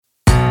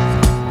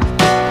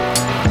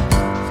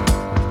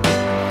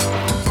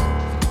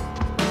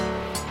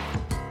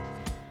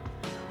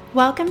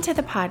Welcome to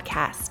the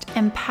podcast,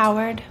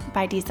 Empowered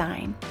by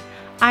Design.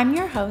 I'm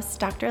your host,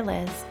 Dr.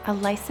 Liz, a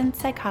licensed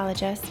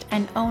psychologist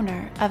and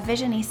owner of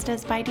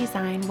Visionistas by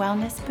Design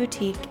Wellness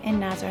Boutique in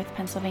Nazareth,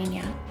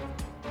 Pennsylvania.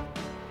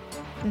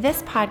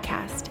 This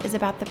podcast is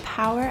about the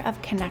power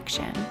of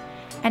connection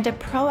and a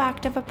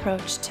proactive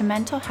approach to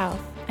mental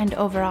health and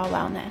overall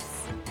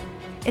wellness.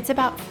 It's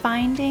about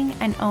finding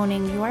and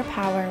owning your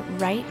power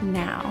right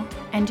now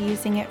and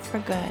using it for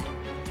good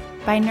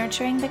by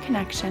nurturing the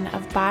connection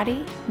of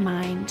body,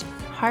 mind,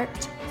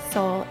 heart,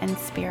 soul, and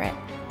spirit.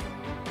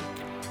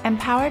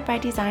 Empowered by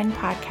Design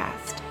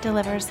podcast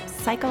delivers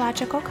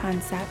psychological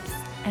concepts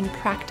and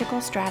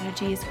practical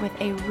strategies with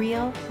a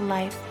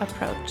real-life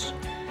approach,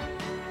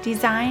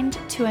 designed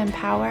to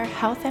empower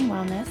health and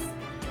wellness,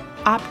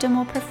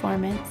 optimal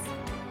performance,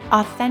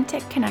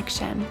 authentic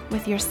connection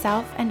with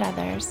yourself and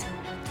others,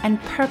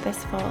 and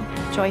purposeful,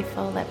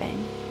 joyful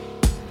living.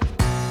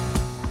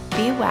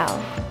 Be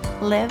well.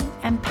 Live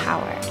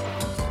empowered.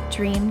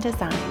 Dream,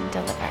 design,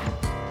 deliver.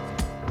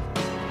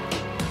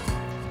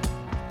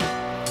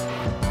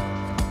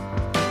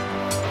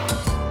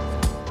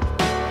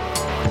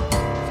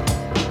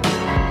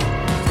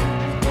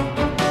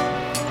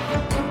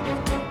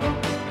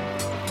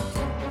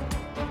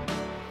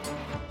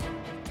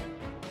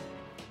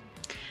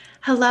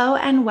 Hello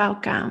and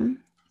welcome.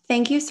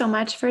 Thank you so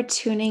much for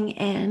tuning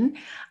in.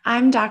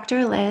 I'm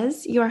Dr.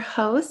 Liz, your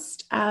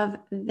host of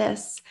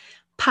this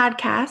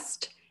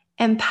podcast,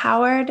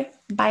 Empowered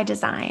by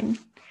Design.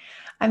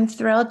 I'm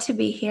thrilled to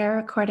be here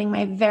recording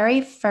my very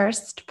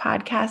first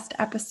podcast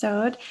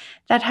episode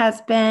that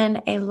has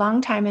been a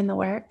long time in the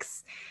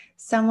works,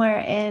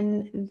 somewhere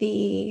in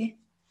the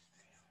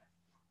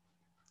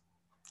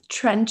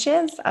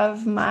trenches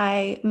of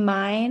my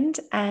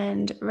mind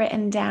and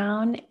written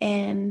down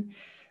in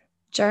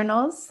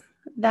journals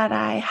that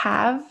I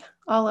have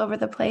all over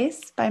the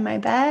place by my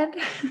bed,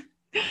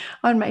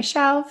 on my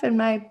shelf, in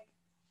my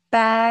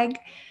bag.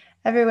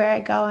 Everywhere I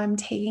go, I'm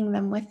taking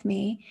them with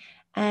me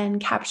and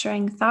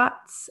capturing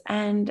thoughts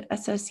and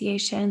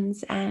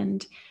associations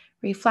and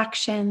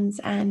reflections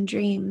and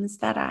dreams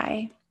that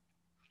I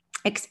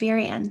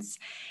experience.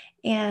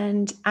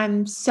 And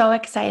I'm so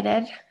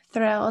excited,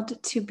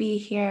 thrilled to be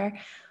here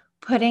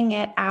putting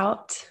it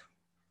out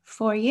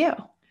for you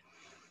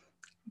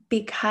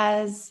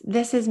because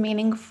this is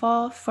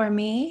meaningful for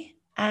me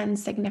and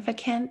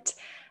significant.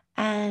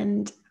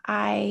 And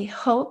I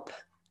hope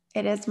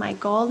it is my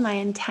goal, my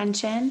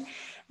intention,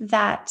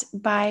 that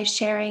by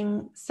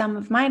sharing some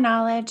of my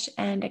knowledge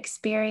and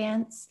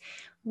experience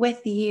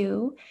with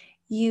you,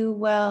 you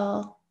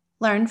will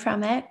learn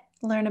from it,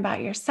 learn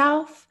about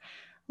yourself,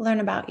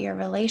 learn about your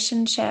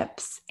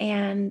relationships,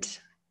 and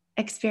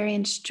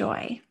experience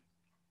joy.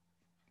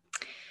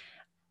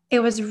 It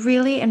was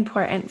really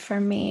important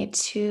for me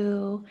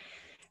to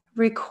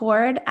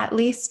record at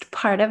least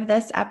part of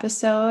this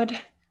episode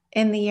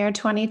in the year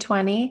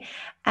 2020.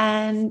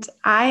 And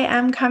I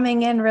am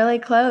coming in really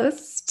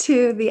close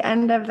to the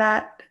end of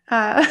that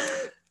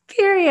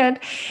period.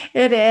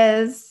 It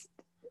is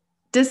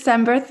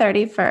December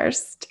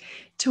 31st,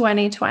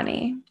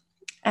 2020.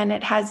 And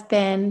it has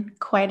been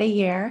quite a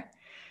year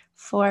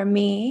for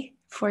me,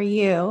 for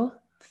you,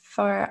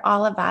 for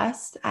all of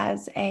us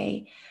as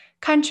a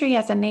country,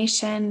 as a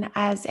nation,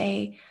 as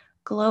a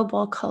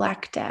global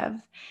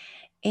collective.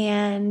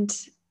 And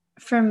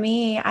for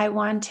me, I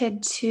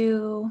wanted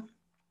to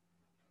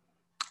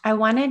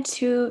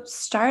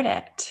start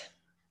it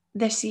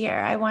this year.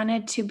 I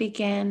wanted to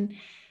begin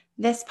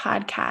this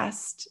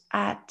podcast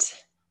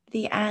at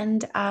the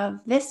end of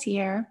this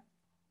year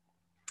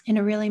in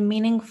a really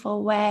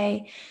meaningful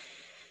way,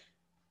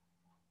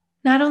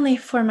 not only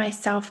for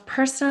myself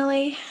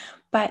personally,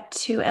 but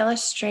to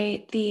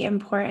illustrate the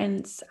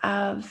importance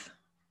of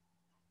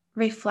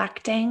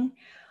reflecting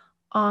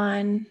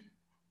on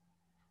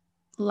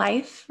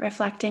life,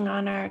 reflecting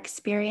on our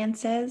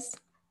experiences,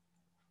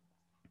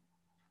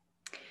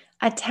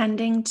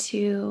 attending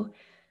to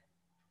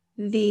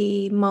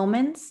the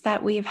moments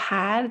that we've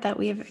had, that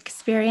we've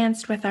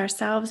experienced with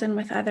ourselves and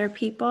with other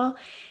people,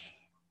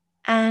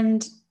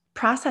 and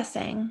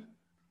processing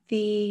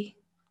the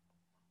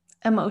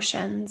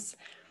emotions,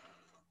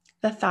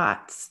 the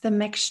thoughts, the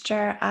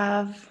mixture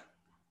of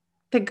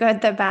the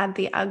good, the bad,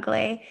 the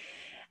ugly,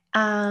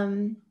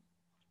 and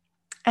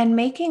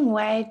making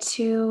way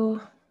to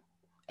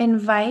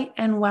invite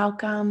and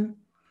welcome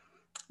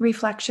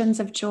reflections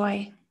of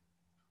joy.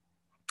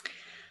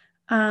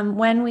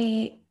 When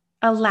we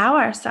allow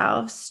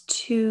ourselves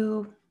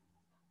to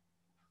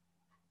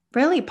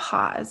really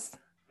pause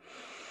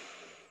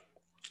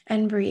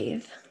and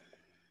breathe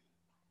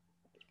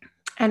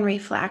and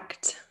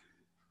reflect,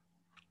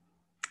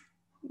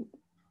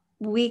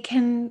 we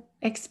can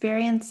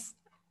experience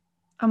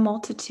a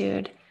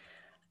multitude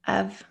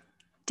of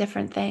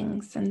different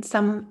things, and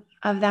some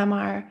of them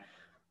are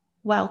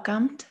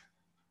welcomed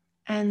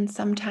and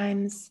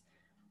sometimes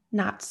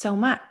not so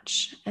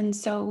much. And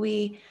so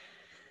we,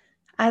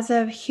 as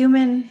a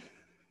human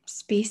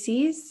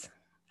species,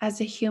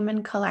 as a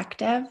human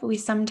collective, we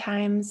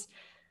sometimes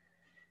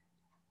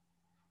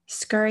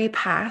scurry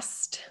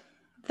past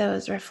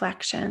those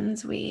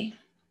reflections. We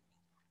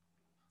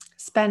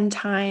spend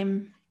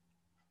time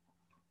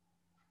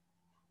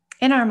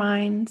in our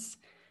minds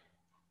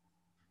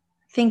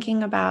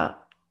thinking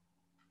about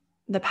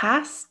the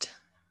past,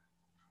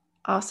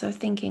 also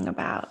thinking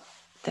about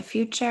the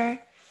future,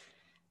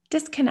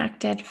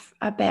 disconnected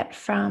a bit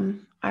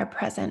from our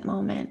present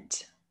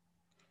moment.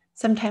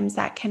 Sometimes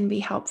that can be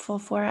helpful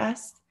for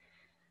us,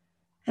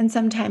 and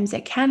sometimes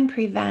it can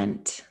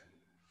prevent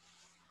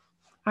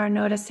our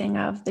noticing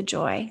of the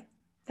joy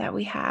that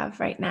we have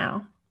right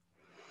now.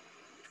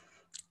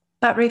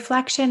 But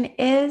reflection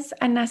is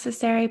a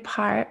necessary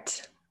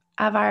part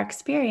of our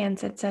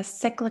experience. It's a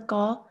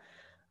cyclical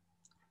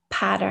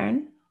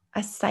pattern,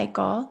 a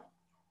cycle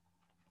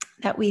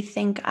that we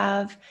think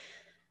of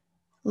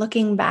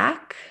looking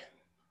back,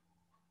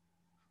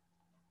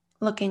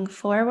 looking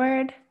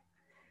forward,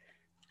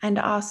 and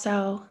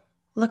also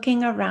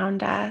looking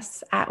around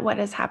us at what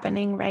is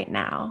happening right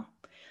now.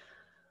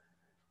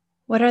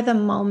 What are the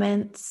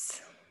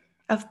moments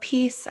of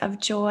peace, of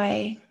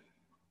joy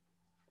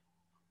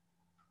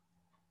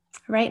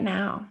right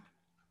now?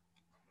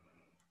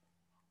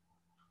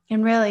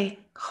 And really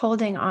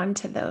holding on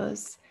to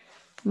those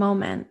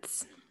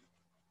moments.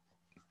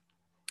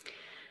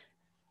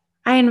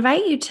 I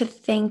invite you to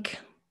think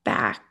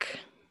back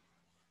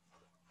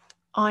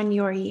on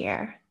your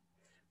year,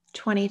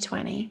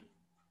 2020.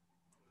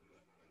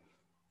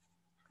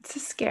 It's a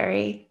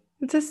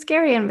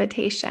scary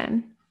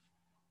invitation,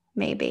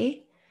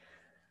 maybe.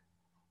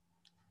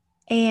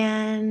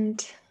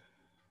 And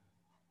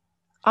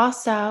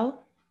also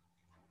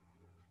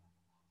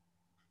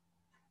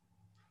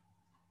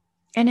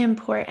an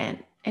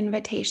important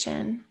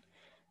invitation,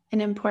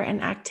 an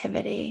important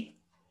activity.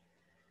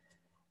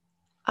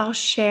 I'll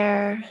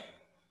share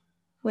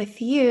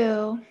with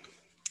you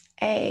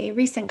a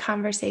recent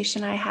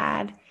conversation I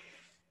had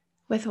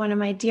with one of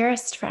my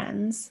dearest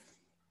friends,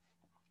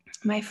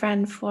 my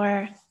friend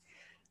for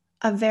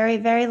a very,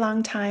 very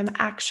long time,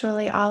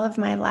 actually all of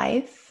my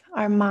life.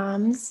 Our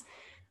moms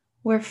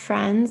were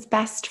friends,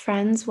 best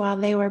friends, while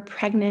they were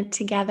pregnant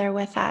together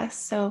with us.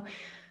 So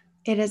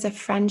it is a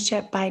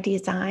friendship by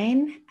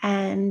design,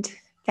 and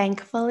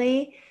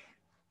thankfully,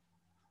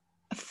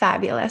 a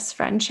fabulous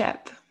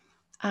friendship.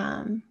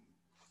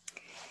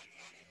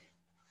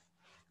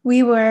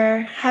 We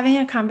were having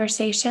a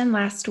conversation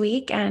last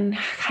week and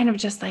kind of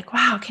just like,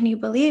 wow, can you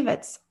believe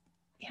it's,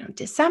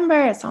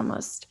 December? It's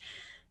almost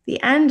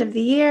the end of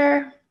the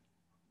year.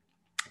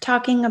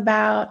 Talking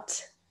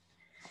about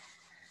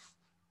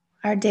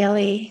our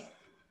daily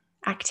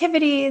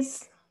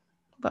activities,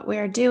 what we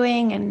are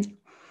doing, and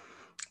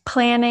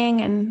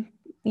planning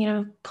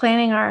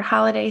our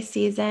holiday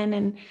season,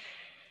 and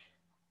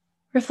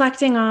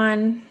reflecting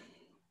on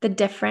the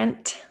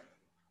different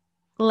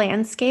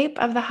landscape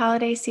of the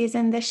holiday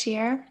season this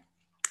year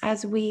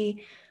as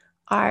we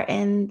are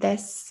in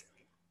this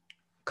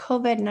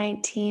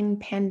COVID-19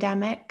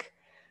 pandemic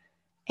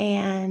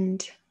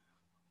and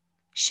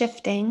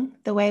shifting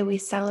the way we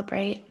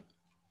celebrate,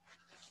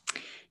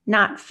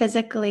 not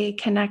physically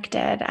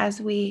connected as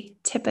we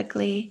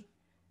typically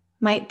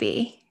might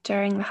be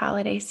during the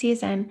holiday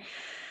season.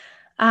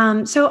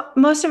 So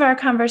most of our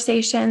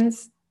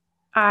conversations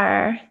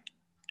are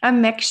a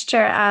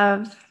mixture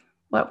of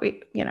what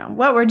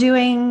we're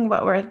doing,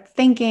 what we're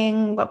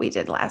thinking, what we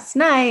did last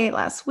night,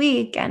 last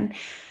week. And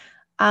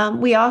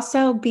we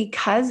also,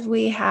 because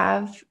we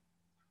have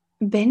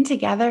been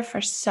together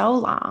for so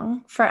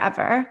long,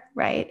 forever,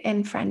 right,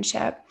 in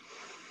friendship,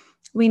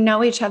 we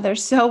know each other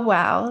so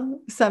well,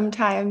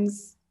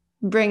 sometimes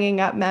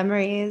bringing up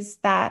memories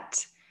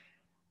that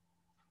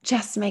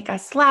just make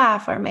us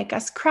laugh or make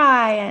us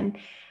cry. And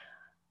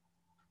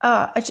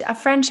a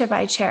friendship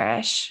I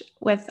cherish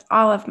with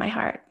all of my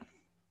heart.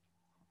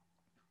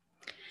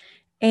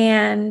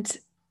 And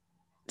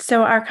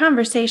so our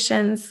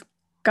conversations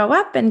go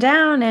up and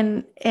down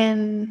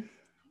in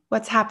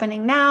what's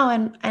happening now,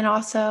 and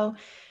also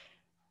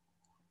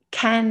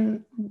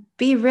can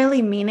be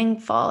really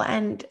meaningful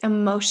and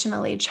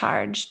emotionally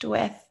charged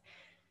with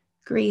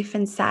grief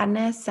and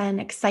sadness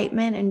and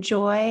excitement and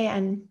joy.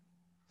 And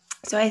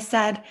so I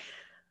said,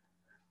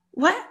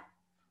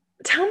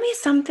 tell me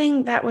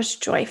something that was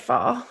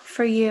joyful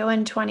for you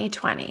in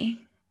 2020.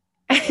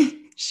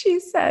 She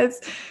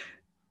says,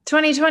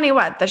 2020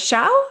 what, the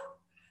show?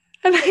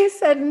 And I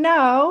said,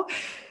 no,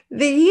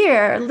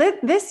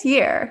 this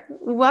year.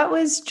 What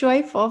was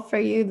joyful for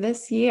you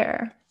this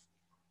year?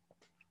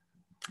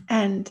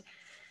 And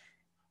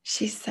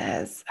she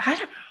says, I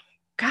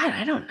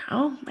don't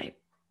know.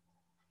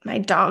 My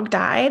dog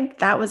died.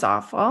 That was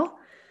awful.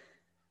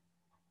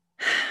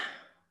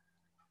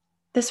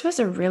 This was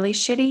a really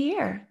shitty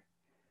year.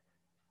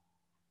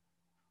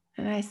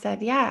 And I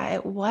said, yeah,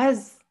 it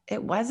was a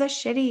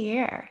shitty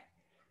year.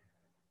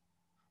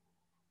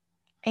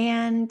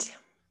 And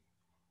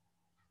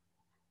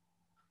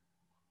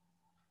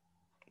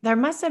there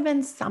must have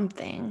been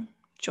something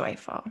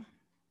joyful.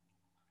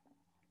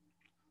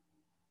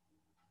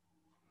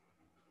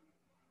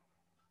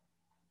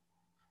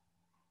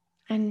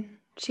 And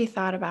she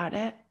thought about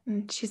it,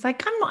 and she's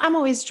like, I'm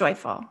always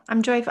joyful.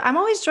 I'm joyful. I'm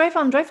always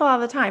joyful. I'm joyful all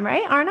the time,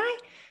 right? Aren't I?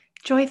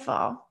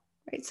 Joyful,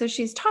 right? So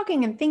she's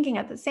talking and thinking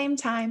at the same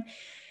time.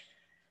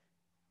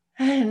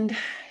 And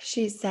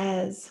she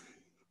says,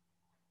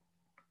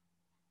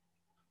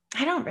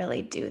 I don't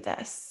really do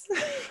this.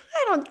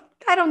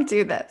 I don't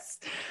do this.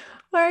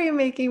 Why are you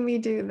making me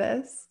do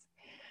this?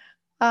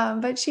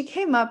 But she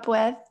came up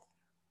with,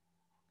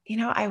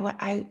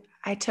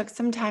 I took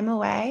some time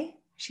away.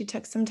 She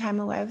took some time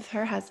away with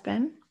her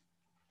husband.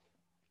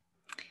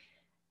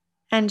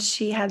 And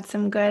she had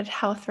some good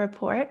health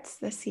reports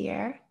this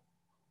year.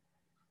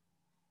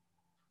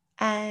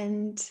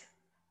 And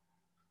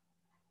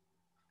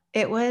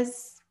it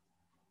was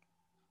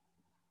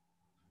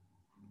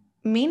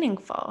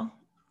meaningful.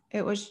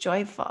 It was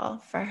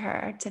joyful for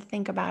her to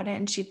think about it.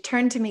 And she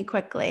turned to me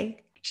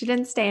quickly. She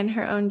didn't stay in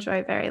her own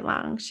joy very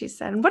long. She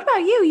said, "What about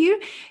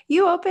you?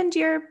 You opened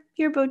your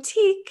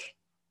boutique.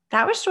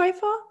 That was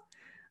joyful."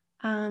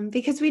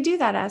 Because we do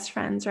that as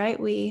friends, right?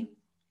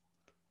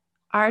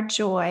 Our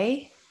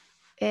joy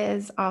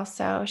is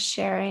also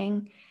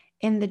sharing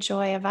in the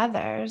joy of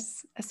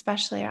others,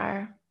 especially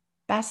our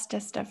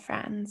bestest of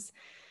friends.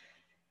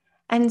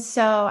 And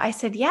so I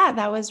said, yeah,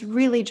 that was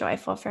really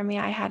joyful for me.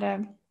 I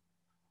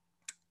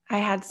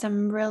had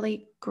some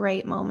really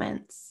great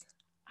moments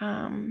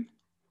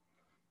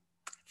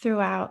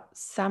throughout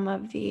some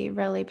of the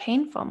really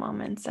painful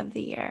moments of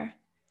the year.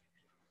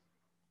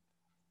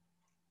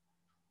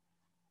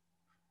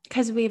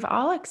 Because we've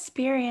all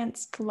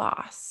experienced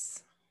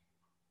loss,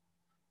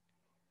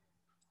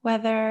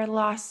 whether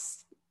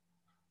loss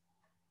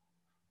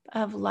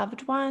of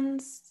loved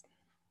ones,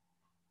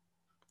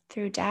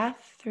 through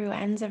death, through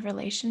ends of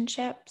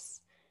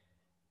relationships.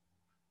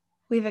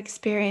 We've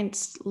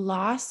experienced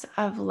loss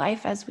of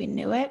life as we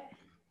knew it,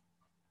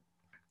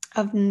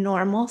 of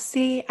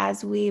normalcy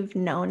as we've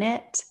known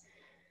it,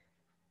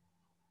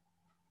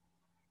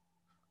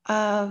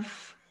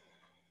 of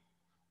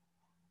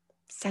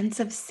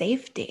sense of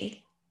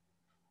safety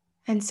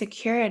and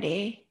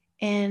security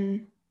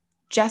in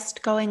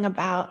just going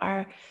about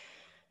our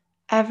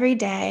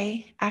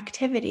everyday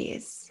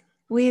activities.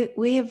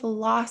 We have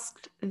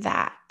lost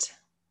that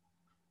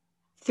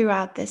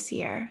throughout this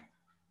year,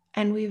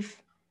 and we've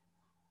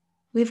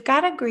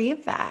got to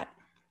grieve that.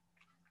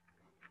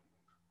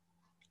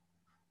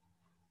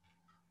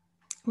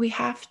 We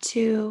have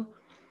to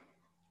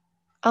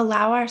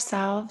allow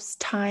ourselves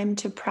time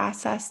to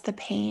process the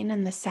pain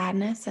and the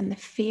sadness and the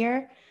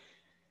fear,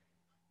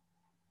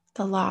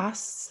 the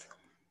loss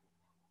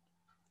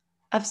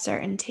of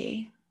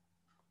certainty,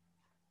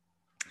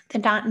 the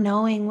not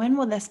knowing, when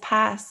will this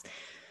pass?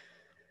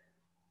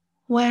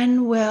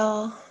 When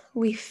will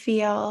we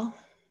feel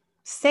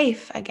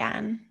safe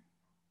again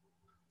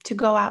to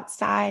go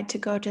outside, to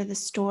go to the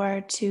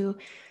store, to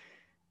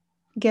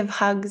give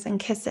hugs and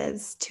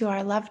kisses to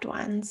our loved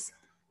ones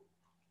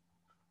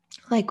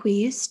like we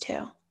used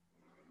to?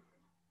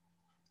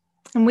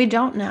 And we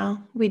don't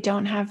know. We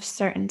don't have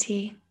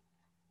certainty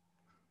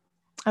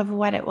of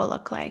what it will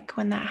look like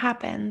when that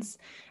happens.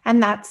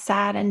 And that's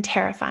sad and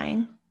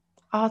terrifying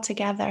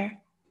altogether.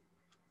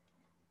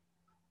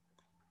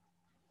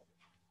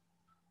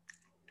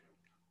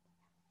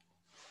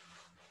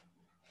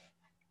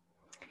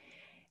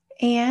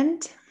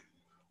 And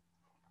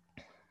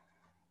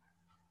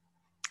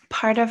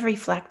part of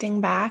reflecting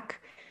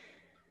back,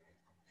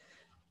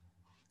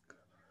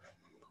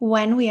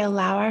 when we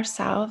allow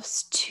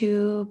ourselves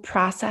to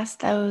process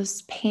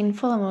those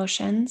painful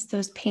emotions,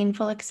 those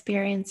painful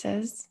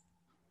experiences,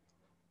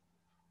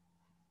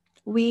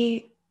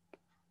 we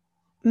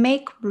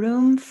make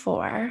room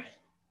for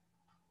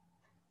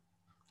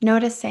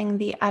noticing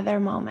the other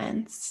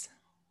moments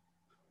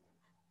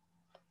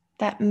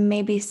that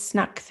maybe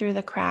snuck through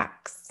the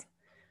cracks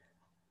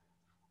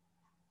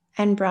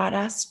and brought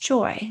us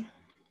joy,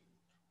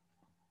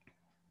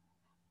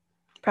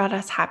 brought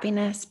us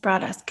happiness,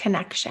 brought us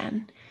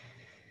connection.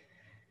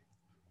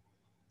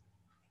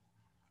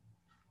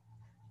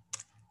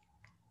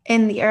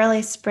 In the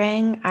early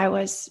spring, I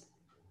was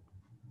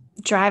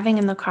driving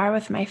in the car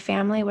with my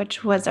family,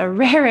 which was a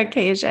rare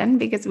occasion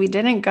because we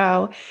didn't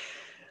go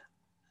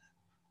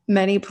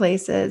many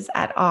places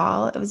at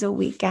all. It was a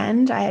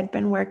weekend. I had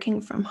been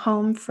working from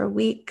home for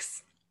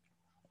weeks.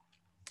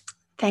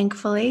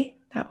 Thankfully,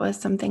 that was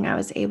something I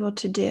was able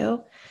to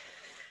do.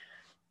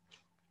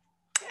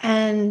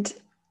 And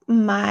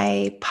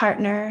my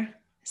partner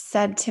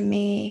said to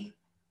me,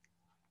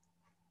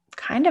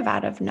 kind of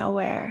out of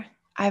nowhere,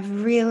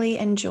 I've really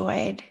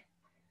enjoyed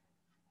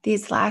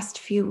these last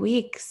few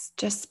weeks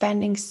just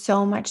spending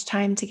so much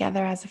time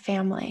together as a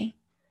family.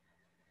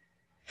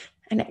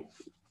 And it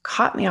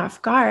caught me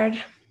off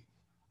guard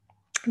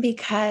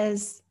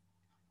because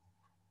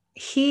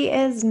he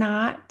is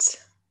not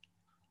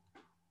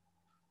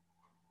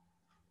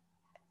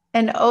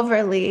an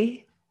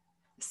overly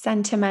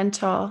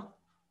sentimental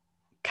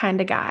kind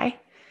of guy.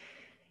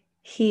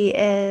 He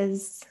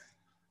is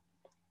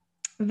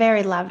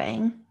very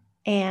loving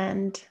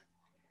and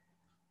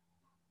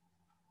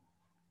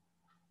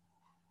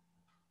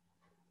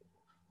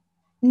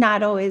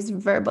not always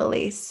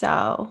verbally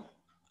so,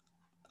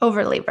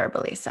 overly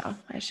verbally so,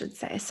 I should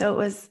say. So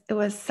it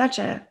was such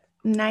a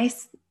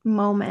nice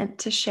moment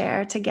to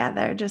share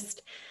together,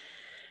 just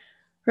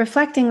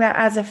reflecting that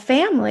as a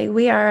family,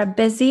 we are a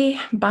busy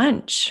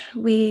bunch.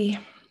 We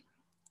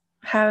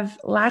have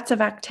lots of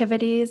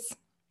activities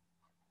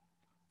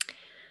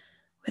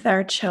with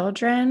our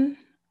children,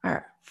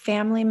 our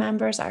family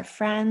members, our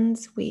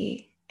friends.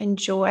 We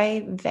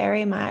enjoy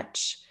very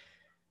much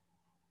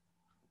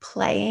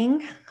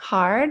playing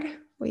hard.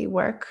 We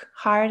work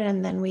hard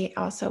and then we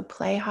also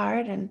play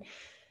hard, and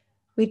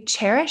we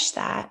cherish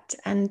that.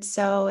 And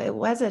so it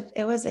was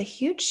a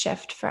huge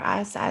shift for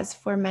us, as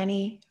for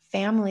many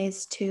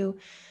families, to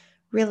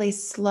really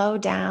slow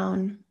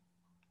down,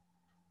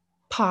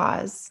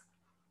 pause,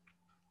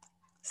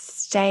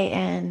 stay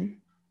in,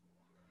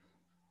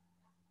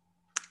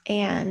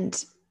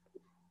 and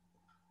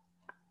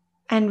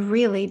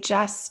really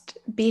just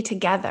be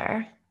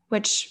together,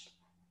 which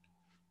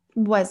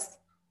was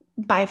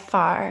by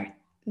far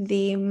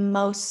the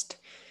most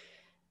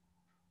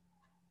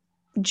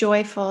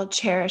joyful,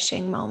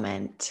 cherishing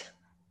moment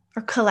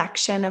or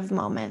collection of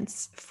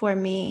moments for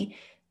me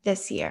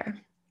this year.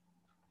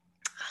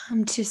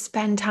 To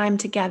spend time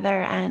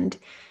together and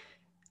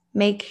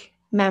make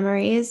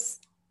memories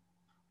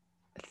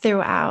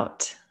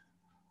throughout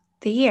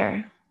the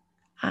year.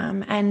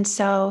 And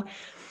so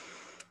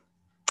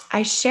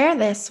I share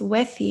this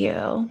with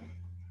you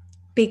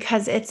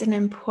because it's an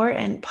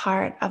important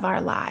part of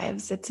our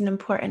lives. It's an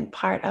important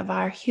part of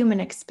our human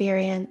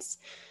experience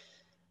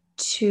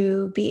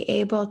to be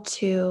able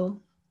to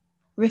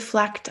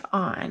reflect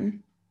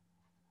on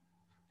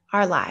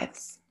our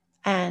lives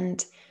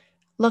and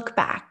look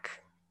back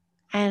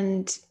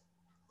and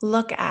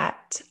look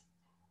at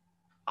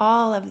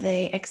all of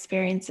the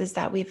experiences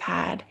that we've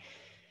had: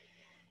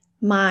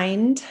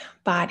 mind,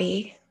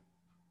 body,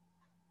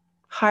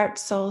 heart,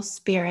 soul,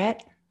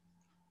 spirit,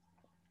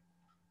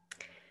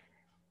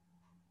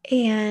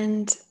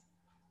 and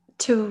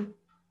to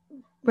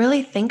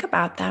really think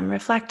about them,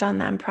 reflect on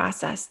them,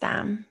 process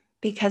them.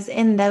 Because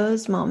in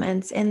those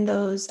moments, in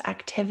those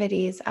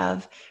activities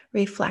of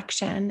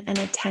reflection and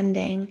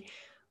attending,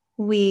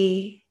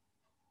 we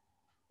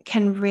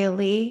can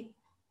really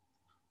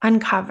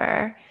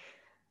uncover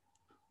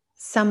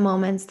some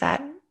moments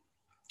that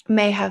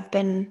may have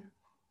been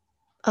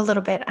a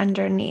little bit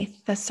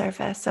underneath the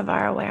surface of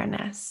our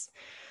awareness.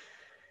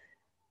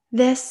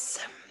 This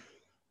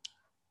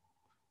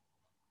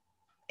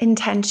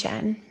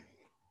intention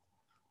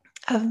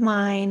of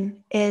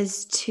mine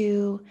is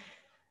to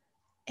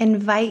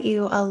invite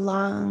you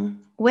along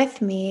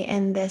with me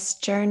in this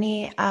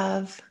journey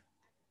of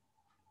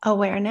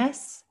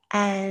awareness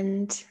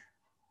and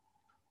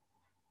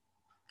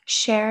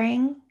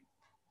sharing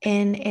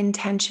in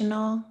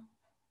intentional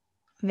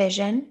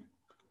vision,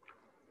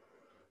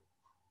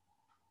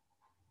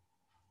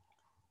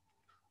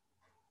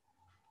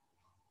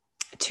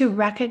 to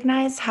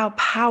recognize how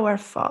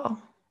powerful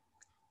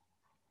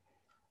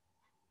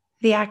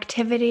the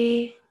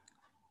activity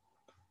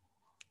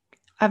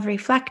of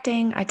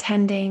reflecting,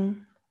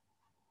 attending,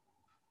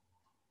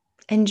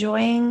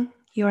 enjoying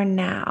your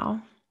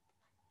now,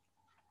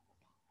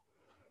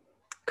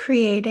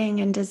 creating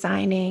and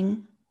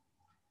designing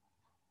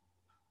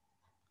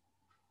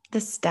the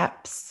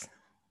steps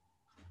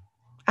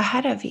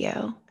ahead of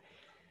you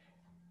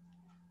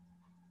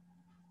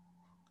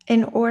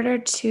in order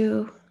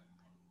to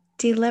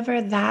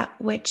deliver that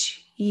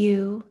which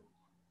you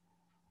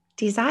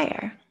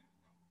desire.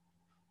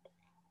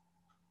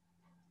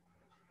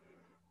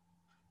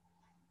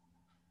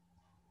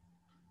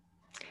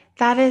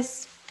 That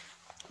is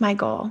my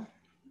goal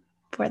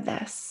for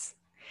this.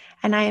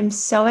 And I am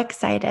so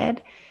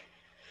excited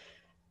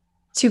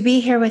to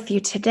be here with you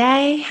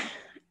today,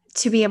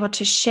 to be able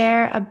to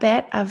share a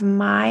bit of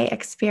my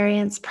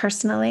experience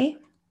personally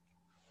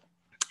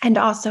and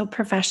also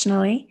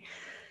professionally.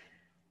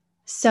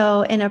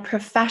 So in a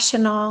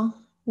professional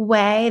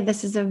way,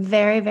 this is a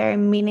very, very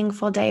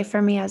meaningful day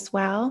for me as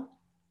well.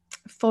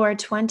 For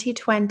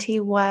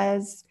 2020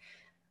 was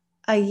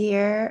a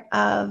year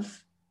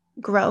of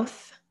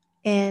growth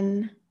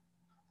in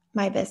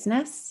my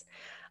business.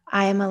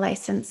 I am a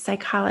licensed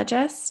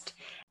psychologist,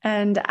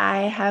 and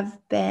I have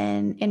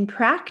been in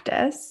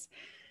practice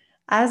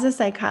as a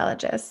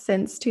psychologist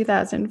since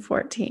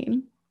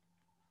 2014.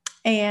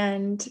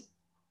 And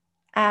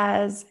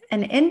as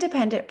an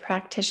independent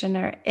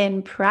practitioner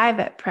in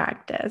private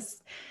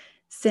practice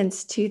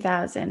since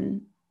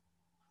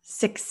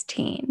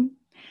 2016.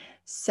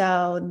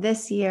 So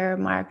this year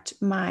marked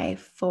my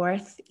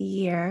 4th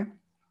year,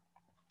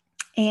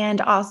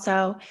 and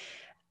also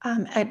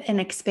an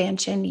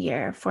expansion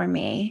year for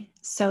me.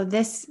 So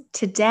this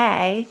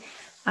today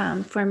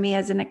for me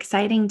is an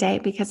exciting day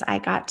because I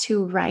got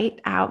to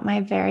write out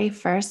my very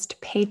first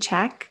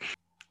paycheck,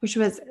 which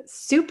was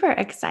super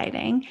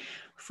exciting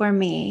for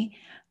me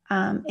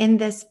in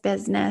this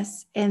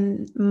business,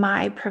 in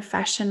my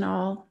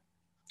professional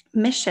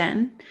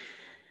mission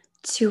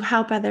to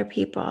help other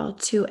people,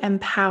 to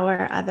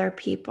empower other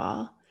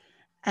people,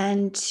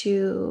 and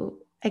to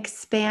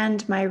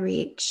expand my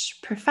reach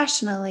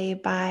professionally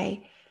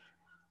by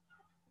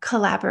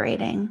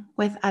collaborating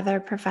with other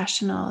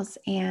professionals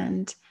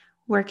and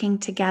working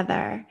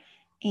together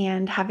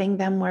and having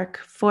them work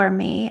for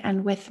me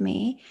and with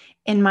me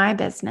in my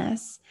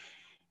business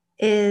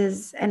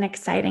is an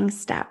exciting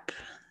step.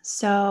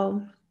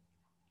 So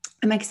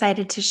I'm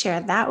excited to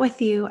share that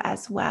with you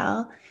as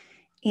well.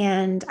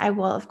 And I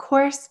will, of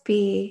course,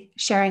 be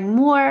sharing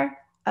more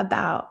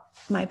about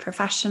my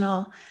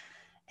professional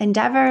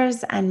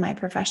endeavors and my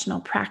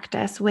professional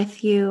practice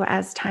with you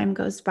as time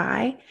goes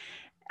by.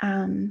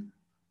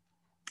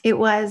 It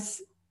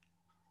was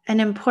an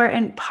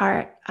important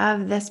part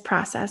of this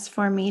process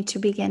for me to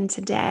begin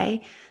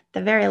today,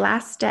 the very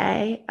last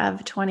day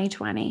of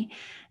 2020,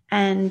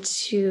 and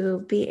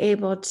to be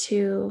able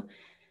to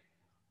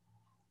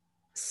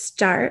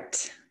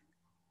start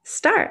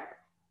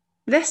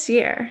this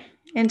year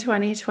in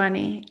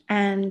 2020.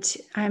 And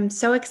I'm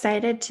so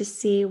excited to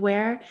see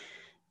where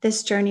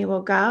this journey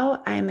will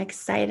go. I'm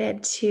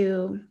excited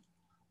to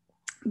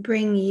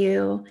bring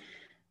you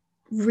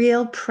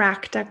real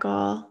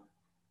practical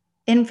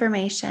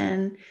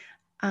information,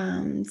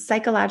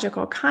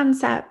 psychological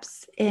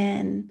concepts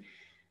in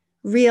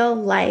real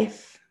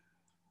life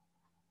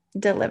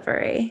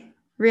delivery,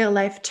 real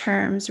life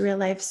terms, real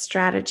life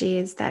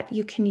strategies that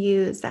you can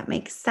use that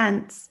make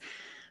sense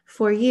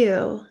for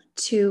you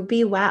to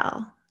be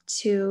well,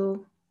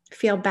 to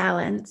feel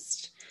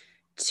balanced,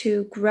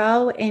 to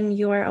grow in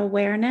your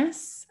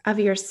awareness of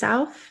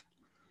yourself,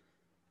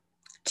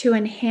 to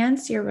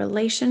enhance your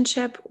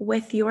relationship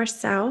with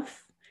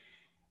yourself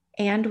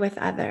and with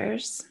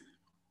others,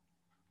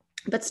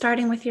 but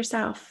starting with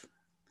yourself,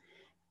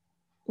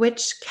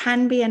 which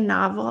can be a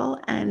novel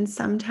and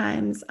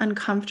sometimes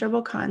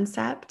uncomfortable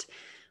concept,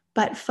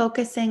 but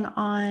focusing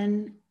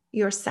on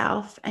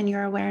yourself and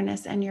your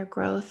awareness and your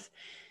growth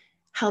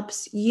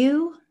helps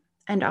you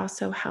and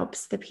also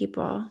helps the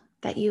people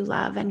that you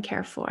love and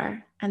care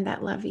for and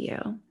that love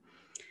you.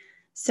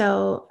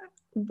 So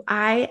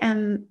I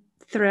am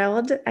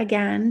thrilled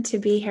again to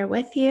be here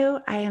with you.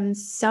 I am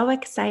so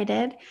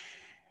excited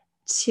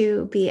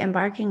to be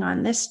embarking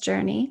on this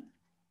journey.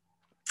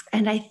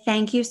 And I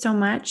thank you so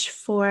much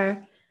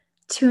for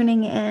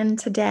tuning in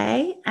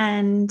today.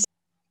 And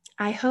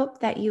I hope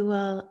that you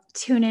will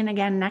tune in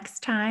again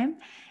next time.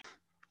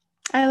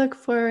 I look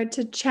forward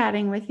to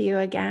chatting with you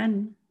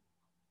again.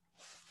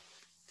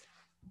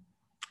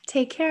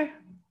 Take care.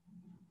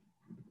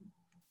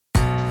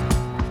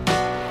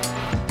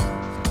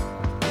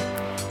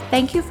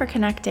 Thank you for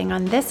connecting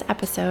on this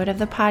episode of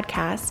the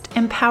podcast,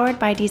 Empowered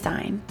by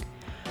Design.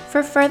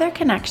 For further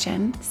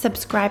connection,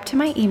 subscribe to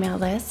my email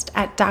list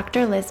at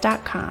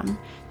drliz.com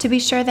to be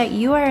sure that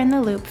you are in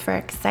the loop for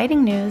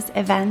exciting news,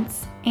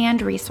 events,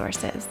 and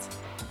resources.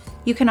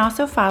 You can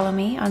also follow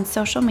me on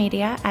social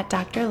media at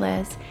Dr.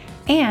 Liz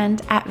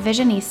and at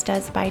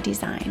Visionistas by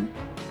Design.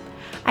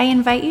 I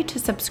invite you to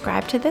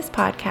subscribe to this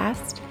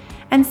podcast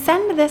and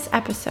send this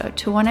episode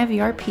to one of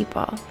your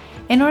people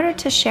in order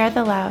to share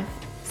the love,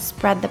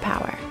 spread the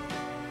power.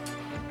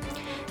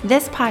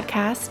 This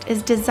podcast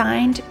is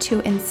designed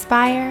to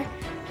inspire,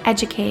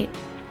 educate,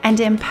 and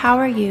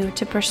empower you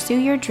to pursue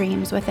your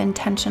dreams with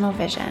intentional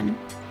vision.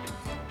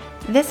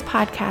 This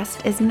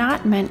podcast is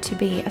not meant to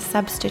be a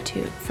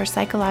substitute for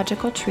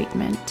psychological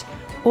treatment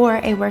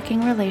or a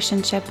working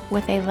relationship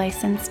with a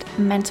licensed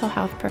mental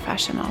health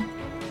professional.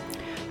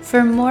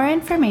 For more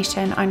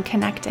information on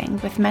connecting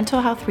with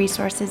mental health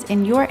resources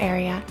in your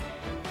area,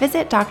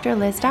 visit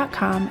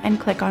drliz.com and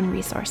click on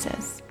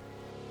resources.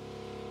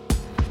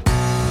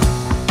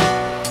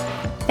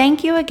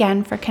 Thank you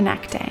again for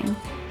connecting,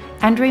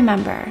 and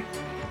remember,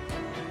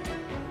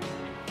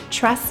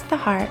 trust the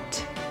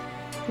heart,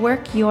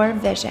 work your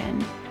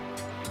vision,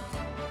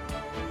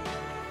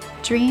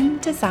 dream,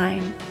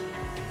 design,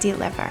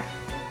 deliver.